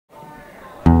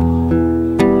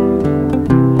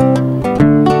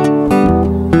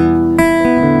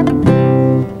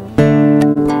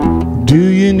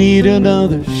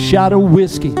shot of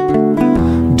whiskey?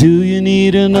 Do you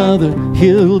need another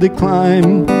hill to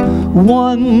climb?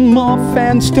 One more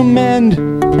fence to mend,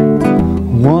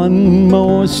 one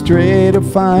more stray to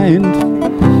find.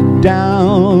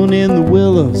 Down in the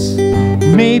willows,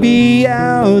 maybe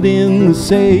out in the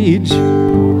sage.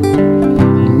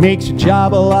 Makes your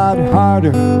job a lot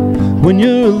harder when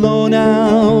you're alone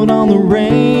out on the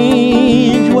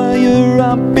range. While you're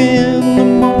up in the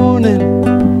morning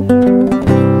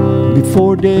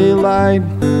before daylight,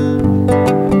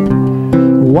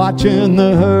 watching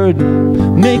the herd,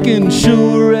 making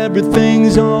sure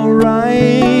everything's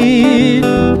alright.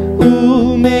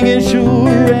 Ooh, making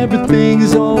sure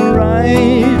everything's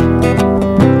alright.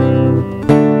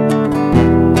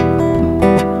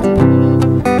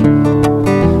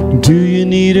 Do you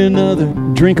need another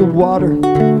drink of water?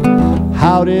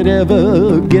 How'd it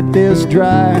ever get this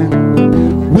dry?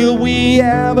 Will we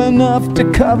have enough to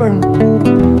cover?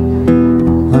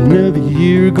 Another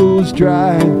year goes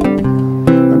dry.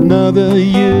 Another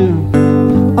year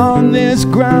on this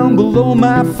ground below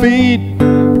my feet,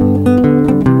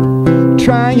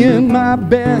 trying my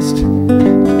best,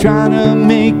 trying to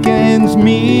make ends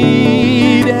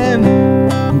meet.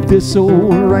 And this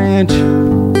old ranch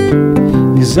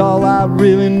is all I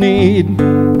really need.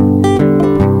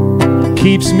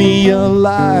 Keeps me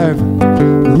alive,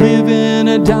 living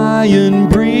a dying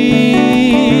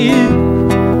breed.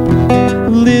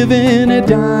 Living a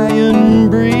dying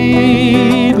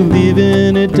breed.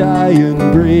 Living a dying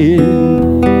breed.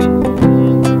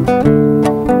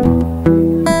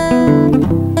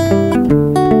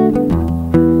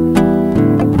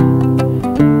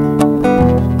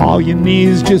 All you need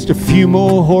is just a few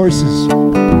more horses.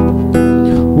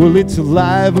 Well, it's a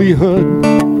livelihood.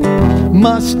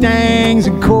 Mustangs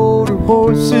and quarter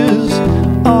horses.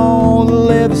 Oh, the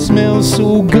leather smells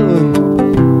so good.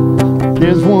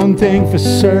 There's one thing for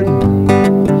certain,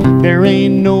 there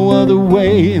ain't no other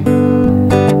way.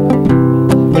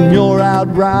 When you're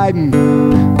out riding,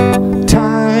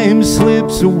 time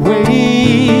slips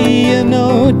away. You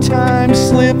know, time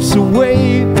slips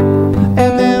away.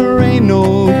 And there ain't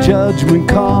no judgment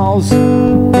calls,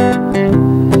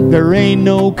 there ain't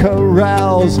no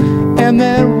corrals, and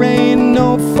there ain't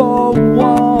no four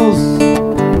walls.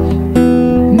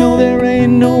 No, there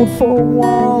ain't no four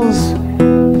walls.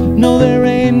 No, there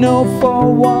ain't no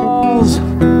four walls.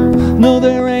 No,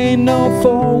 there ain't no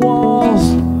four walls.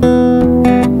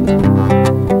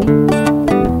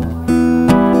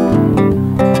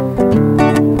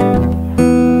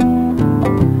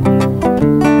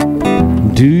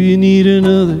 Do you need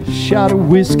another shot of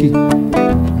whiskey?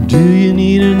 Do you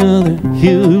need another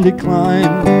hill to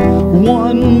climb?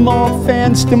 One more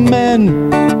fence to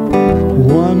mend,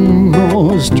 one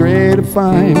more stray to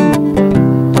find.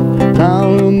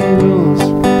 Down in the willows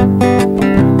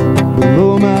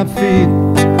below my feet,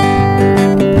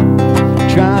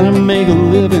 trying to make a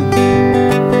living,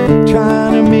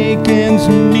 trying to make ends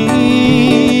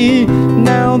meet.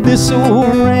 Now this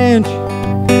old ranch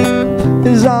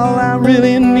is all I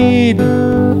really need.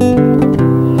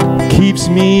 Keeps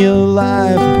me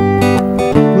alive,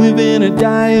 living a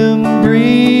dying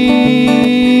breed.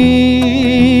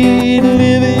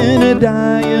 Living a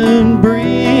dying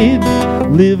breed.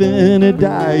 Living a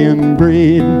dying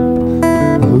breed.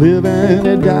 Living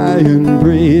a dying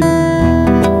breed.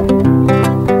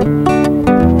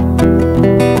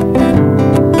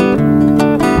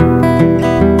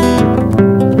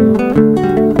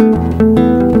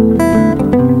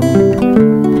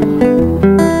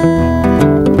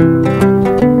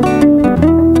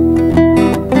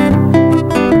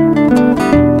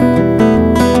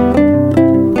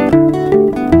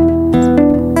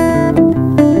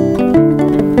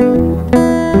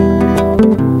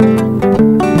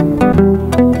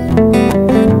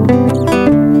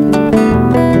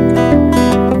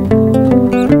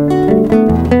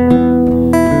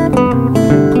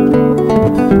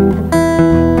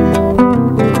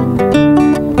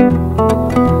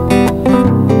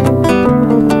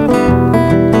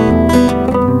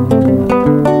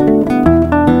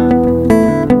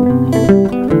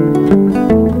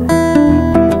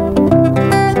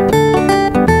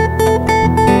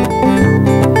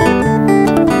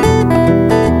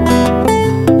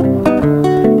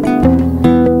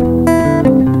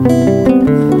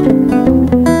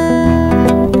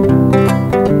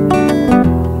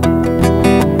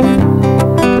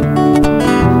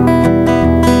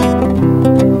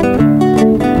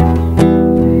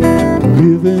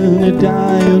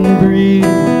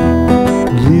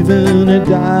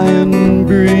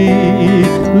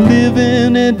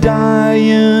 Living a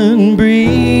dying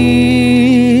breed.